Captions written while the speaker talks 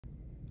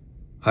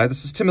Hi,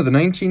 this is Tim of the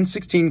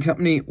 1916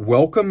 Company.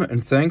 Welcome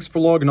and thanks for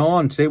logging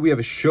on. Today we have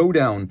a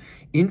Showdown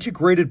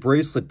integrated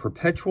bracelet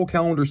Perpetual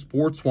calendar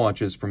sports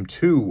watches from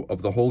two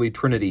of the Holy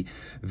Trinity.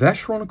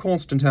 Vacheron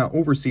Constantin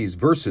Overseas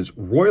versus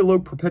Royal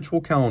Oak Perpetual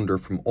calendar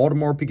from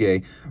Audemars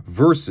Piguet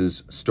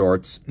versus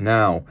starts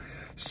now.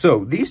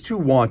 So these two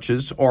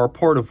watches are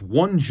part of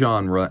one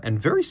genre and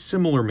very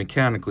similar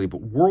mechanically,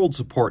 but worlds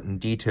apart in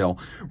detail.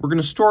 We're going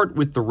to start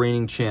with the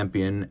reigning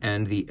champion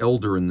and the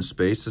elder in the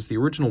space, as the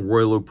original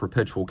Royal Oak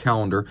Perpetual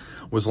calendar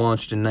was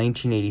launched in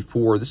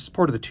 1984. This is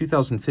part of the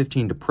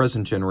 2015 to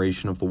present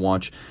generation of the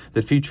watch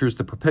that features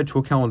the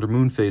Perpetual calendar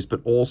moon phase, but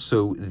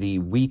also the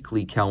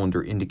weekly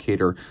calendar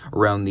indicator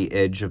around the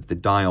edge of the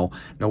dial.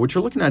 Now, what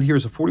you're looking at here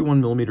is a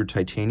 41mm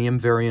titanium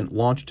variant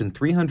launched in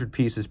 300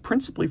 pieces,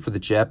 principally for the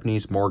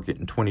Japanese market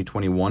in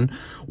 2021,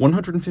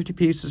 150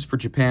 pieces for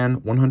Japan,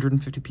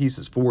 150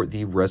 pieces for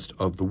the rest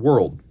of the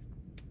world.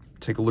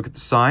 Take a look at the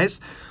size.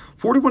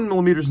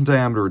 41mm in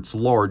diameter, it's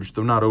large,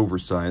 though not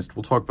oversized.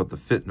 We'll talk about the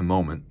fit in a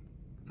moment.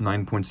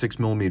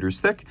 9.6mm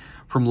thick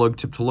from lug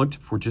tip to lug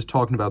tip. If we're just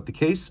talking about the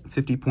case,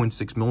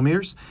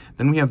 50.6mm.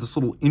 Then we have this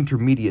little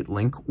intermediate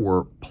link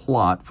or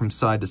plot from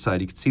side to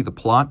side. You can see the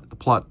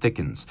plot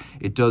thickens.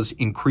 It does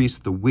increase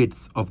the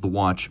width of the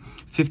watch,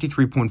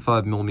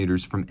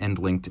 53.5mm from end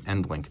link to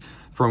end link.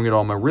 Throwing it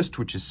on my wrist,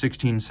 which is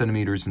 16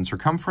 centimeters in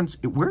circumference,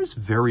 it wears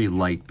very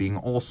light, being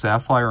all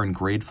sapphire and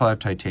grade 5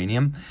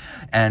 titanium,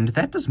 and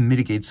that does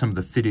mitigate some of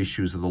the fit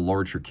issues of the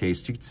larger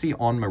case. You can see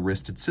on my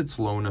wrist, it sits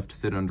low enough to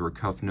fit under a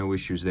cuff, no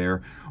issues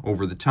there.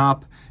 Over the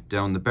top,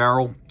 down the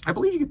barrel, I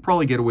believe you could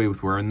probably get away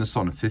with wearing this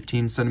on a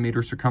 15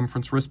 centimeter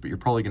circumference wrist, but you're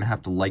probably going to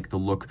have to like the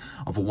look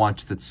of a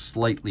watch that's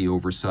slightly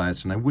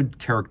oversized, and I would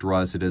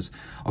characterize it as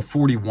a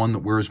 41 that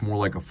wears more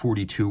like a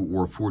 42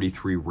 or a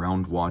 43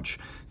 round watch.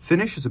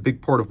 Finish is a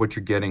big part of what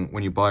you're getting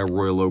when you buy a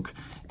Royal Oak,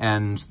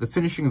 and the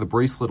finishing of the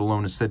bracelet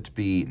alone is said to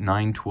be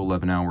 9 to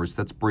 11 hours.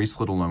 That's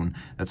bracelet alone.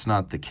 That's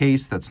not the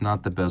case, that's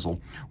not the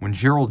bezel. When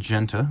Gerald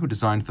Genta, who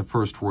designed the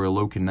first Royal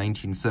Oak in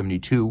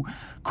 1972,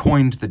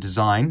 coined the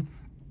design,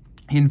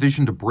 he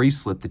envisioned a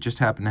bracelet that just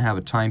happened to have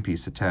a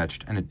timepiece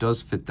attached, and it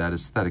does fit that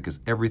aesthetic as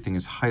everything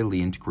is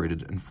highly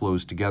integrated and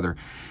flows together.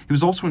 He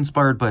was also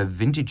inspired by a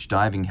vintage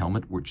diving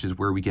helmet, which is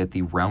where we get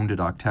the rounded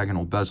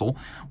octagonal bezel.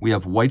 We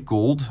have white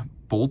gold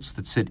bolts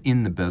that sit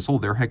in the bezel.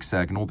 They're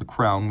hexagonal. The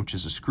crown, which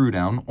is a screw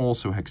down,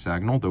 also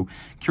hexagonal, though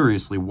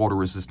curiously water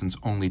resistance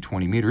only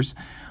 20 meters.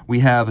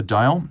 We have a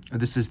dial.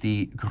 This is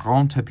the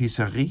Grande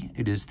Tapisserie.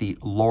 It is the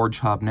large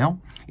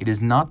hobnail. It is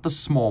not the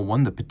small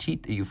one, the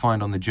petite that you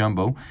find on the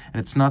jumbo,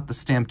 and it's not the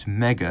stamped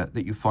mega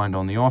that you find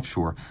on the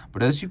offshore.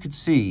 But as you can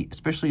see,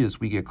 especially as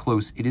we get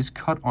close, it is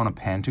cut on a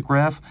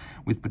pantograph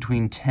with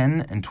between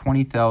 10 and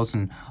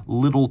 20,000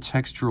 little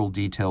textural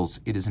details.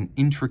 It is an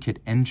intricate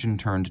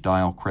engine-turned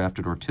dial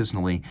crafted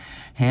artisanally.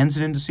 Hands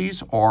and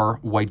indices are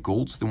white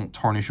gold, so they won't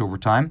tarnish over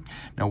time.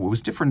 Now, what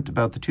was different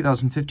about the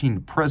 2015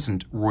 to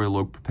present Royal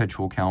Oak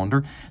Perpetual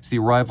calendar is the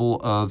arrival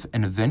of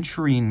an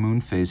aventurine moon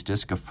phase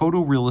disc, a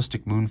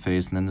photorealistic moon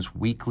phase, and then this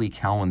weekly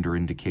calendar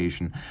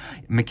indication.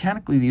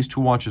 Mechanically, these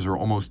two watches are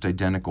almost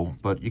identical,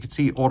 but you can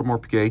see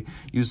Audemars Piguet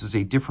uses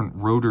a different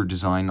rotor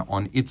design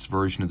on its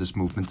version of this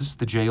movement. This is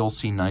the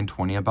JLC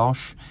 920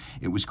 Bausch.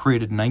 It was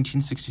created in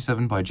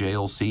 1967 by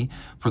JLC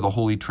for the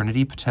Holy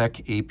Trinity, Patek,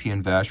 AP,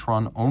 and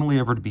Vacheron, only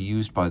ever to be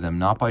used by them,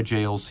 not by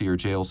JLC or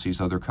JLC's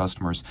other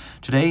customers.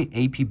 Today,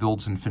 AP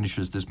builds and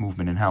finishes this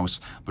movement in-house,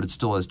 but it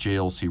still has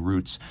JLC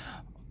roots.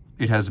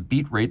 It has a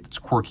beat rate that's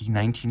quirky,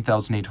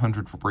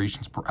 19,800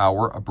 vibrations per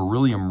hour, a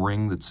beryllium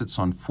ring that sits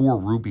on 4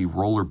 ruby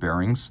roller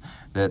bearings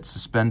that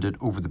suspend it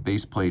over the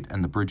base plate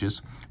and the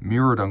bridges,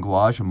 mirrored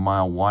anglage, a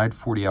mile wide,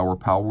 40-hour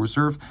power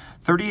reserve,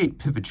 38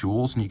 pivot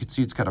jewels, and you can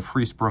see it's got a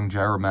free-sprung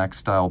Gyromax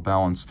style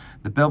balance.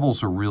 The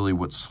bevels are really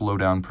what slow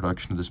down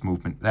production of this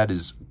movement. That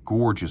is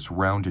gorgeous,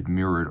 rounded,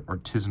 mirrored,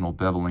 artisanal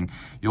beveling.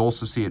 You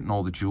also see it in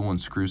all the jewel and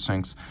screw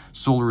sinks.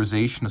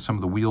 Solarization of some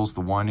of the wheels,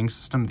 the winding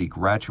system, the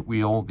ratchet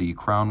wheel, the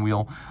crown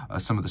wheel,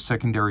 some of the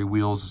secondary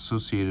wheels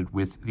associated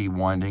with the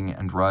winding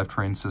and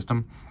drivetrain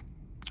system.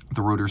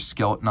 The rotor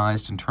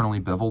skeletonized, internally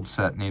beveled,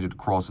 satinated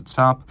across its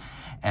top.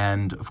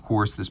 And, of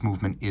course, this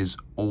movement is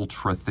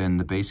ultra thin,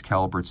 the base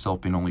caliber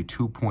itself being only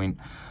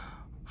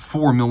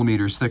 2.4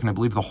 millimeters thick, and I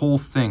believe the whole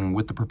thing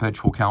with the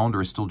Perpetual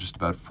calendar is still just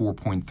about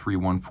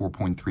 4.31,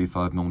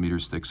 4.35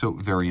 millimeters thick, so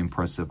very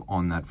impressive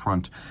on that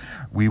front.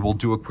 We will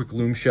do a quick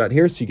loom shot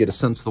here so you get a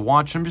sense of the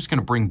watch. I'm just going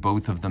to bring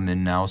both of them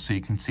in now so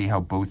you can see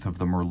how both of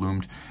them are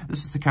loomed.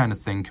 This is the kind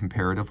of thing,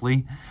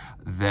 comparatively,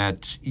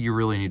 that you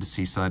really need to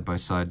see side by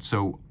side.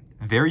 So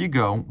there you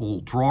go.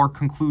 We'll draw our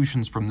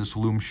conclusions from this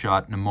loom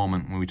shot in a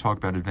moment when we talk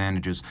about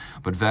advantages,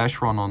 but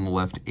Vacheron on the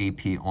left,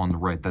 AP on the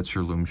right. That's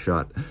your loom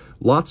shot.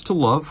 Lots to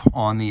love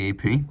on the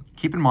AP.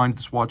 Keep in mind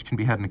this watch can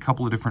be had in a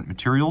couple of different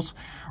materials.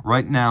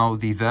 Right now,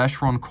 the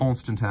Vacheron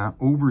Constantin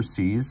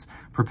Overseas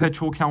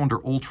Perpetual Calendar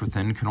Ultra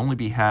Thin can only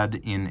be had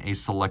in a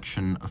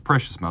selection of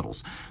precious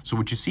metals. So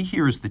what you see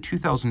here is the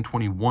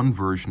 2021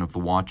 version of the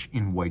watch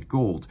in white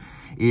gold.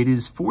 It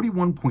is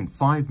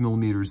 41.5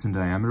 millimeters in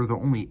diameter,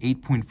 though only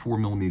 8.4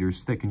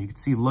 millimeters thick. And you can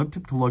see lug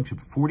tip to lug tip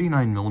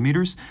 49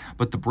 millimeters,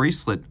 but the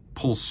bracelet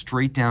pulls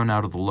straight down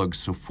out of the lugs,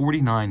 so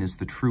 49 is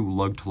the true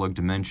lug-to-lug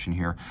dimension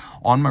here.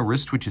 On my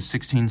wrist, which is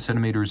 16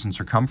 centimeters in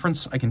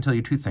circumference, I can tell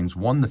you two things.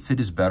 One, the fit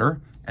is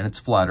better, and it's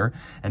flatter,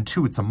 and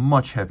two, it's a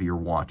much heavier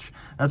watch.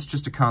 That's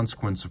just a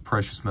consequence of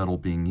precious metal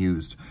being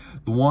used.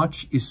 The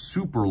watch is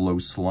super low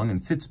slung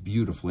and fits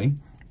beautifully.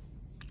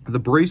 The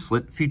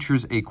bracelet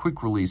features a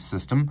quick release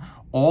system.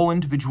 All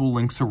individual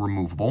links are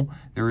removable.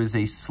 There is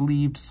a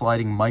sleeved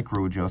sliding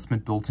micro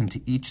adjustment built into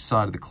each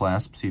side of the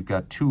clasp, so you've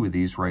got two of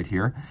these right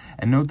here.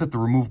 And note that the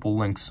removable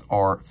links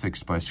are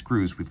fixed by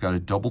screws. We've got a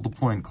double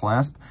deployant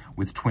clasp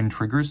with twin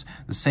triggers,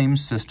 the same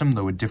system,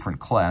 though a different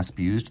clasp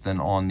used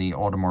than on the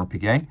Audemars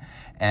Piguet.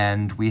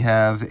 And we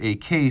have a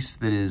case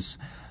that is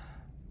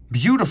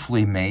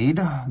beautifully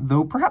made,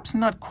 though perhaps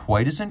not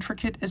quite as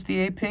intricate as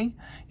the AP.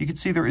 You can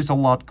see there is a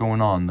lot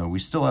going on, though. We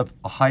still have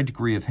a high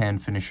degree of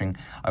hand finishing.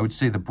 I would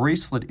say the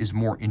bracelet is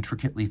more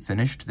intricately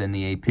finished than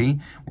the AP,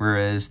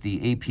 whereas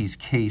the AP's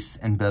case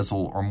and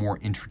bezel are more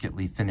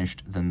intricately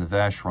finished than the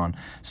Vacheron.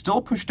 Still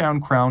a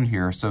push-down crown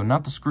here, so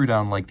not the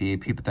screw-down like the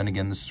AP, but then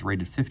again, this is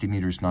rated 50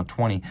 meters, not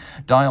 20.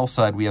 Dial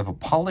side, we have a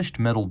polished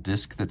metal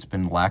disc that's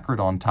been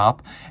lacquered on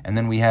top, and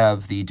then we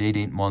have the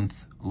date,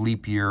 month,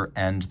 leap year,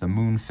 and the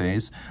moon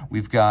phase.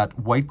 We've got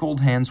white gold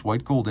hands,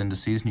 white gold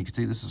indices, and you can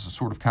see this is a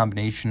sort of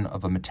combination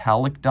of a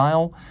metallic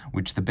dial,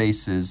 which the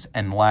base is,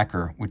 and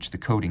lacquer, which the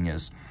coating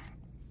is.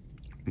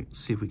 Let's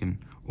see if we can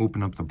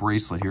open up the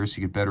bracelet here so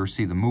you can better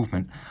see the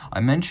movement. I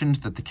mentioned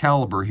that the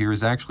caliber here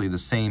is actually the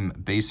same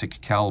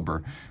basic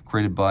caliber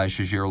created by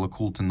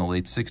Jaeger-LeCoultre in the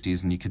late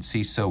 60s, and you can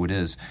see so it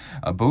is.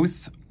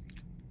 Both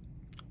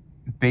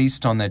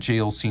based on that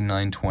JLC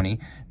 920.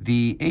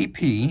 The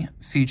AP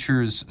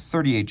features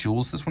 38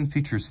 jewels. This one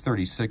features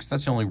 36.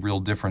 That's the only real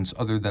difference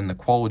other than the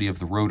quality of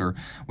the rotor,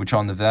 which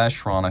on the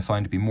Vacheron I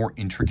find to be more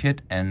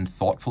intricate and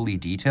thoughtfully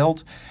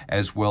detailed,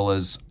 as well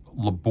as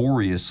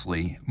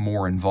laboriously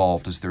more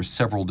involved, as there's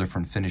several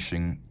different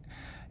finishing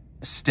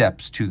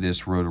steps to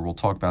this rotor. We'll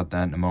talk about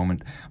that in a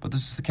moment. But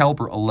this is the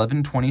caliber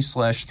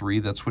 1120/3.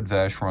 That's what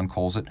Vacheron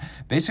calls it.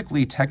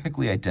 Basically,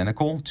 technically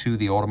identical to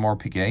the Audemars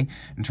Piguet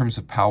in terms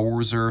of power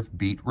reserve,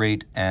 beat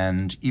rate,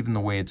 and even the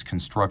way it's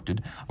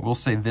constructed. I will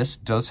say this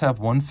does have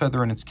one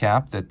feather in its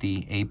cap that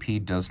the AP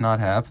does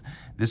not have.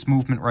 This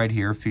movement right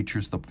here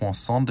features the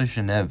Poinçon de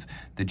Genève,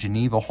 the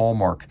Geneva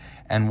hallmark.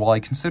 And while I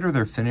consider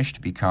their finish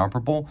to be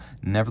comparable,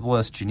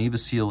 nevertheless, Geneva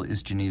seal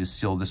is Geneva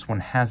seal. This one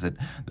has it.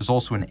 There's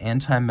also an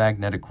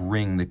anti-magnetic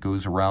ring that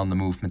goes around the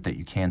movement that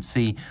you can't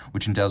see,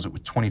 which endows it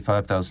with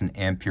 25,000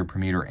 ampere per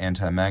meter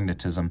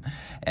anti-magnetism.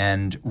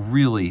 And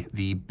really,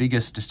 the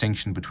biggest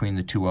distinction between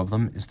the two of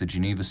them is the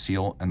Geneva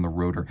seal and the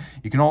rotor.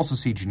 You can also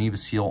see Geneva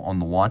seal on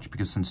the watch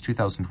because since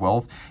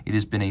 2012, it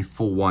has been a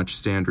full watch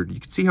standard.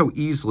 You can see how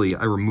easily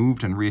I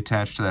removed and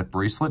reattached to that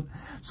bracelet.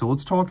 So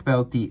let's talk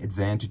about the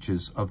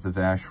advantages of the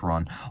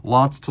Vacheron.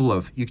 Lots to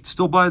love. You can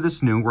still buy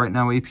this new. Right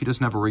now, AP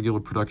doesn't have a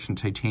regular production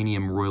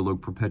titanium Royal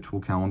Oak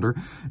Perpetual calendar.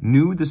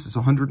 New, this is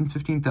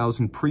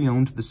 $115,000.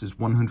 Pre-owned, this is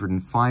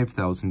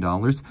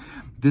 $105,000.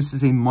 This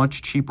is a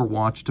much cheaper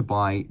watch to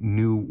buy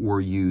new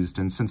or used,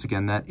 and since,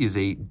 again, that is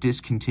a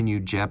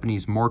discontinued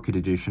Japanese market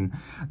edition,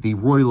 the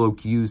Royal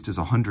Oak used is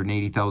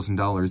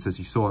 $180,000, as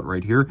you saw it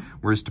right here,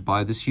 whereas to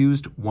buy this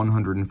used,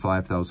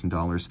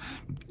 $105,000.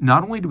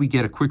 Not only do we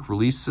get a quick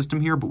release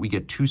system here, but we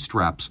get two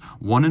straps,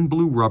 one in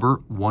blue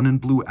rubber, one in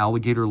blue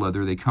alligator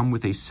leather. They come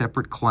with a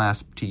separate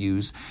clasp to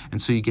use,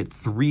 and so you get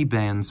 3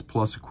 bands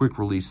plus a quick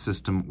release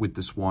system with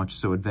this watch,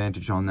 so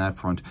advantage on that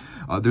front.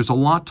 There's a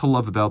lot to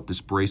love about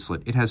this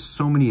bracelet. It has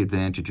so many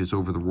advantages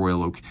over the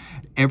Royal Oak.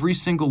 Every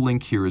single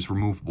link here is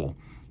removable.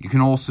 You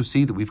can also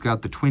see that we've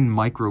got the twin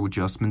micro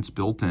adjustments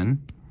built in.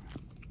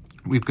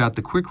 We've got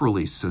the quick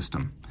release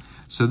system.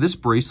 So this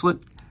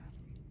bracelet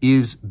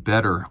is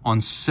better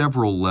on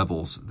several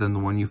levels than the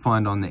one you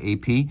find on the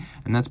AP,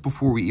 and that's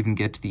before we even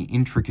get to the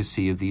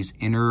intricacy of these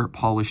inner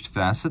polished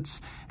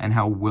facets and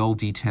how well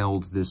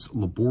detailed this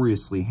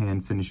laboriously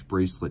hand-finished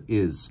bracelet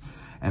is.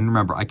 And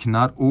remember, I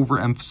cannot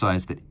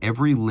overemphasize that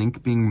every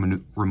link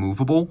being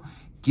removable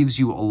gives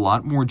you a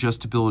lot more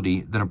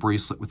adjustability than a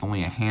bracelet with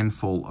only a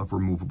handful of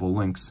removable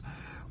links.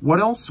 What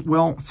else?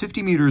 Well,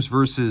 50 meters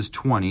versus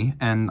 20,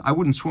 and I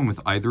wouldn't swim with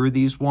either of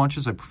these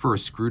watches. I prefer a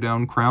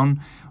screw-down crown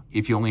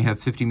if you only have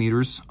 50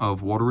 meters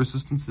of water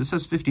resistance. This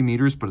has 50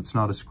 meters, but it's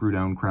not a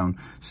screw-down crown.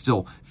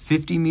 Still,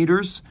 50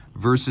 meters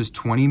versus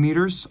 20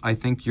 meters, I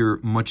think you're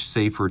much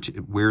safer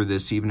to wear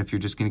this, even if you're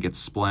just going to get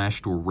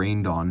splashed or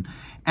rained on.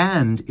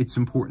 And it's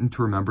important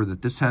to remember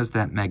that this has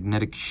that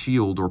magnetic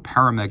shield or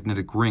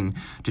paramagnetic ring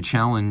to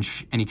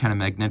challenge any kind of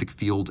magnetic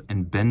field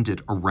and bend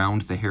it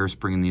around the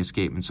hairspring in the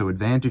escapement. So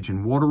advantage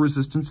in water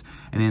resistance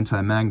and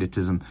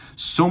anti-magnetism.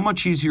 So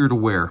much easier to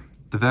wear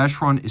The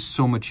Vacheron is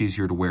so much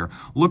easier to wear.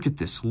 Look at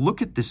this.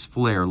 Look at this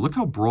flare. Look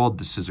how broad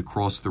this is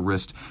across the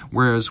wrist.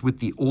 Whereas with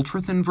the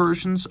ultra-thin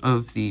versions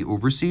of the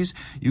overseas,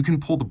 you can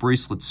pull the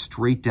bracelet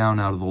straight down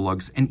out of the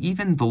lugs. And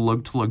even the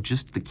lug-to-lug,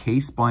 just the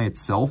case by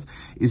itself,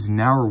 is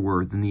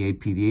narrower than the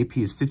AP. The AP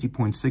is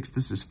 50.6.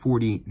 This is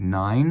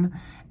 49.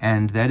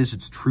 And that is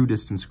its true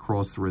distance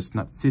across the wrist,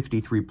 not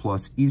 53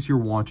 plus, easier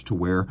watch to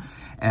wear.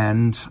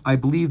 And I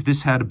believe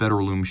this had a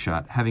better lume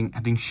shot.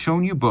 Having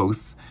shown you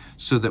both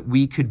so that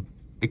we could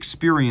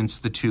experience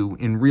the two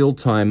in real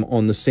time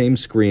on the same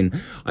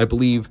screen, I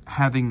believe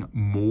having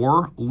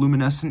more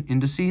luminescent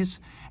indices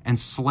and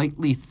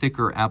slightly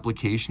thicker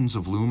applications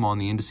of lume on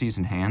the indices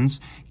and hands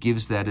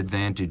gives that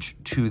advantage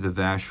to the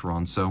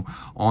Vacheron. So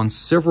on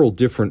several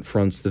different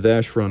fronts, the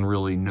Vacheron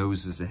really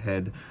noses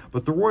ahead,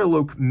 but the Royal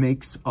Oak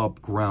makes up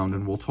ground,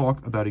 and we'll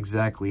talk about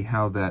exactly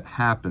how that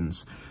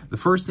happens. The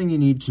first thing you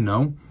need to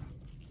know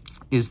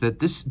is that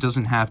this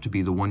doesn't have to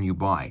be the one you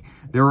buy.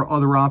 There are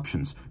other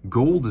options.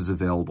 Gold is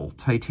available.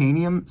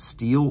 Titanium,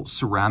 steel,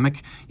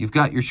 ceramic. You've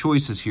got your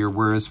choices here,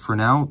 whereas for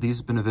now, these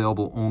have been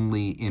available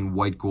only in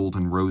white gold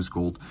and rose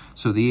gold.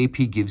 So the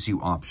AP gives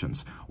you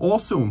options.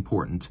 Also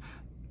important,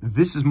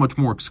 this is much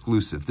more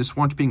exclusive. This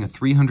watch being a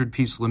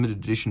 300-piece limited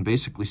edition,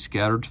 basically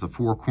scattered to the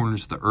four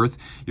corners of the earth,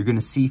 you're going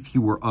to see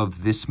fewer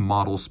of this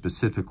model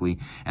specifically.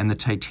 And the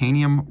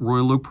titanium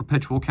Royal Oak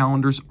Perpetual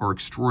calendars are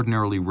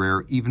extraordinarily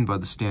rare, even by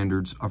the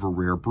standards of a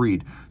rare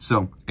breed.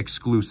 So,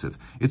 exclusive.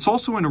 It's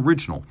also an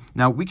original.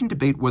 Now, we can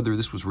debate whether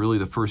this was really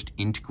the first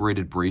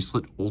integrated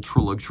bracelet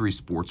ultra-luxury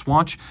sports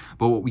watch,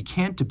 but what we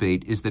can't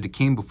debate is that it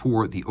came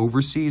before the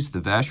Overseas, the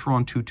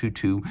Vacheron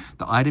 222,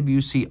 the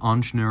IWC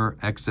Ingenieur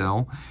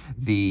XL,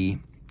 the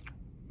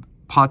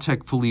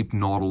Patek Philippe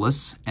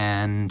Nautilus,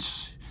 and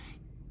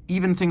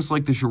even things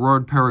like the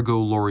Girard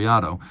Perregaux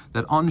Laureato.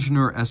 That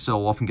Ingenieur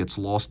SL often gets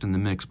lost in the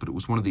mix, but it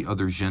was one of the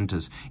other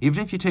Gentas.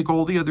 Even if you take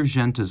all the other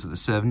Gentas of the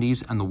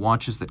 70s and the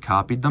watches that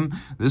copied them,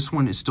 this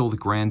one is still the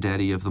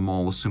granddaddy of them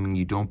all, assuming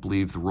you don't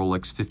believe the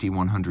Rolex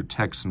 5100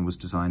 Texan was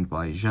designed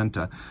by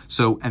Genta.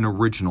 So an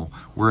original.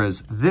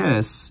 Whereas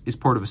this is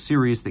part of a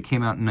series that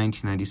came out in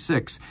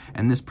 1996,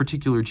 and this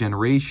particular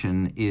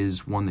generation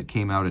is one that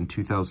came out in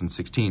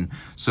 2016.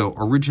 So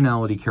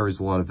originality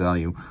carries a lot of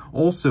value.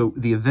 Also,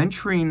 the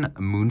Aventurine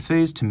Moon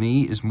phase to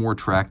me is more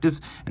attractive,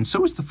 and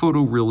so is the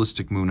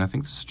photorealistic moon. I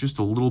think this is just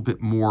a little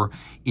bit more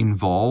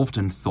involved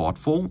and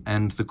thoughtful,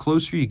 and the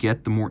closer you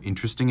get, the more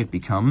interesting it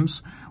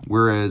becomes.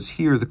 Whereas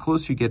here, the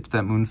closer you get to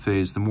that moon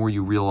phase, the more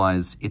you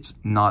realize it's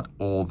not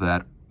all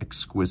that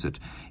exquisite.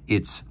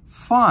 It's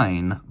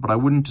fine, but I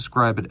wouldn't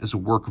describe it as a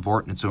work of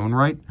art in its own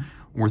right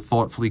or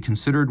thoughtfully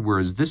considered,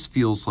 whereas this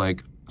feels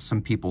like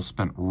some people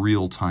spent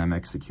real time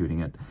executing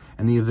it.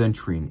 And the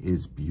Aventurine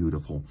is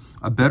beautiful.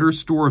 A better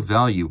store of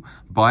value.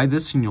 Buy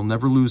this and you'll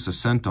never lose a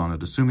cent on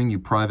it, assuming you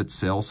private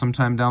sale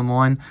sometime down the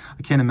line.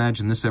 I can't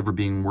imagine this ever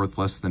being worth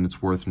less than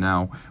it's worth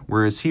now.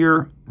 Whereas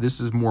here,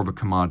 this is more of a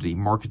commodity.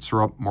 Markets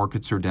are up,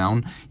 markets are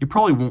down. You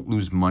probably won't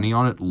lose money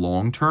on it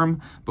long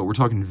term, but we're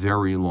talking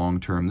very long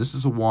term. This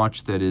is a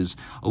watch that is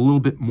a little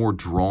bit more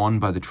drawn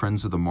by the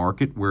trends of the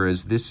market,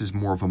 whereas this is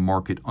more of a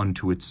market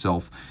unto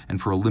itself. And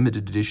for a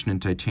limited edition in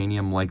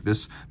titanium like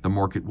this, the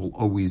market will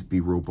always be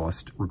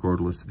robust,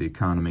 regardless of the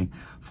economy.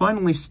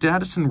 Finally,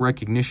 status and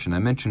recognition. I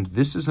mentioned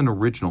this is an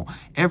original.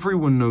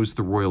 Everyone knows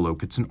the Royal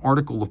Oak. It's an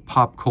article of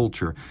pop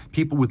culture.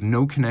 People with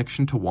no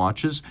connection to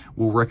watches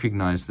will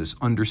recognize this,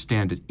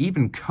 understand it,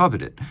 even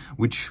covet it,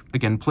 which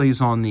again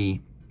plays on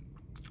the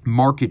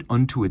market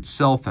unto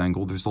itself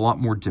angle. There's a lot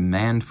more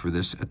demand for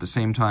this. At the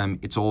same time,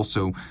 it's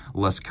also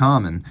less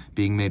common,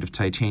 being made of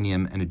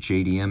titanium and a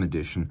JDM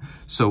edition.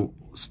 So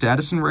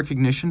status and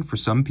recognition for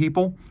some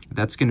people,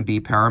 that's going to be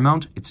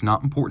paramount. It's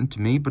not important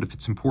to me, but if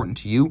it's important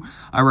to you,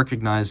 I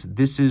recognize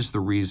this is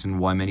the reason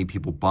why many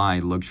people buy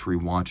luxury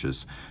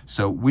watches.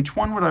 So which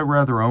one would I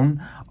rather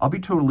own? I'll be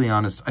totally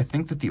honest. I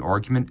think that the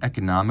argument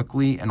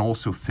economically and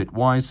also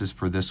fit-wise is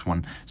for this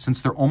one.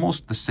 Since they're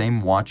almost the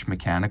same watch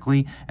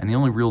mechanically, and the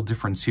only real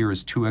difference here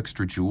is 2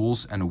 extra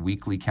jewels and a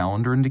weekly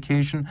calendar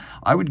indication,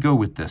 I would go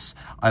with this.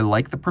 I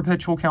like the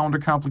Perpetual calendar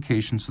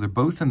complication, so they're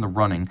both in the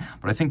running,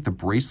 but I think the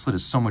bracelet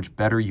is so much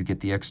better. You get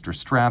the extra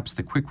straps,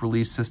 the quick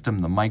release system,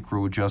 the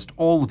micro adjust,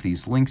 all of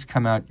these links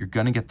come out. You're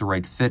going to get the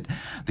right fit.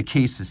 The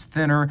case is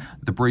thinner.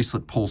 The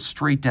bracelet pulls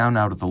straight down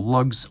out of the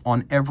lugs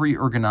on every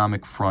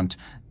ergonomic front,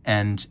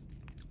 and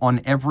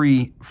on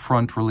every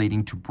front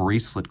relating to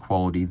bracelet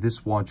quality,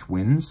 this watch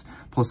wins.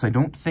 Plus, I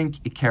don't think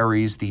it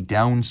carries the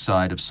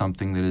downside of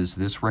something that is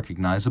this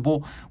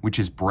recognizable, which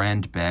is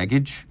brand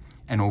baggage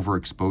and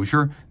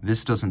overexposure.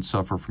 This doesn't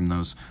suffer from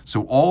those.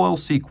 So all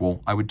else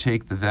equal, I would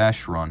take the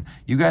Vacheron.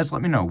 You guys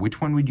let me know,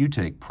 which one would you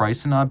take?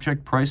 Price and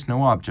object, price,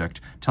 no object.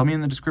 Tell me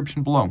in the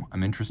description below.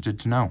 I'm interested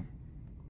to know.